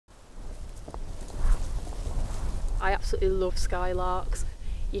I absolutely love skylarks.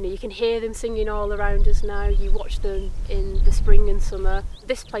 You know, you can hear them singing all around us now. You watch them in the spring and summer.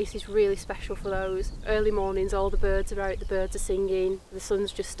 This place is really special for those. Early mornings, all the birds are out, the birds are singing, the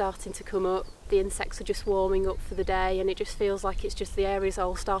sun's just starting to come up, the insects are just warming up for the day, and it just feels like it's just the area's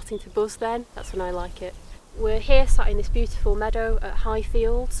all starting to buzz then. That's when I like it. We're here sat in this beautiful meadow at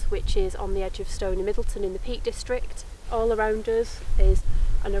Highfields, which is on the edge of Stony Middleton in the Peak District. All around us is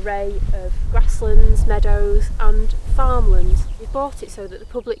an array of grasslands, meadows and farmlands. We've bought it so that the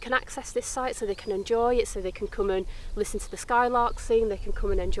public can access this site, so they can enjoy it, so they can come and listen to the skylarks sing, they can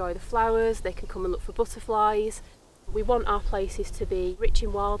come and enjoy the flowers, they can come and look for butterflies. We want our places to be rich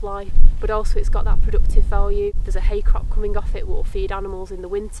in wildlife, but also it's got that productive value. There's a hay crop coming off it that will feed animals in the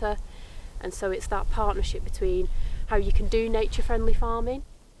winter, and so it's that partnership between how you can do nature-friendly farming.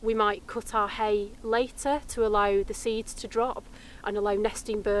 We might cut our hay later to allow the seeds to drop and allow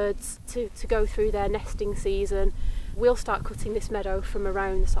nesting birds to go through their nesting season. We'll start cutting this meadow from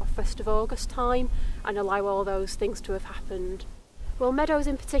around the sort of 1st of August time and allow all those things to have happened. Well, meadows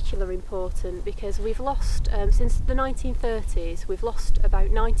in particular are important because we've lost, since the 1930s, we've lost about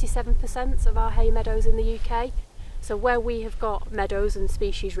 97% of our hay meadows in the UK. So where we have got meadows and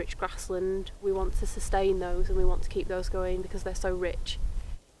species-rich grassland, we want to sustain those and we want to keep those going because they're so rich.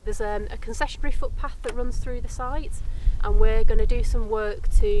 There's a concessionary footpath that runs through the site, and we're going to do some work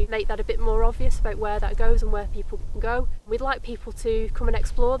to make that a bit more obvious about where that goes and where people can go. We'd like people to come and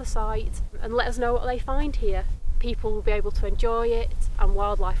explore the site and let us know what they find here. People will be able to enjoy it and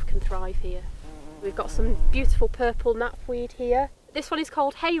wildlife can thrive here. We've got some beautiful purple knapweed here. This one is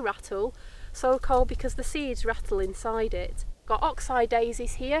called hay rattle, so called because the seeds rattle inside it. Got oxeye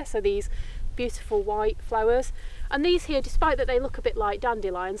daisies here, so these beautiful white flowers, and these here, despite that they look a bit like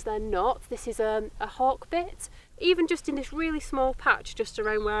dandelions, they're not. This is a hawkbit. Even just in this really small patch just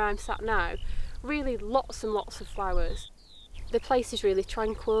around where I'm sat now, really lots and lots of flowers. The place is really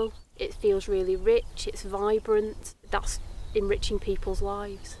tranquil, it feels really rich, it's vibrant. That's enriching people's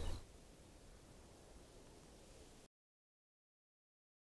lives.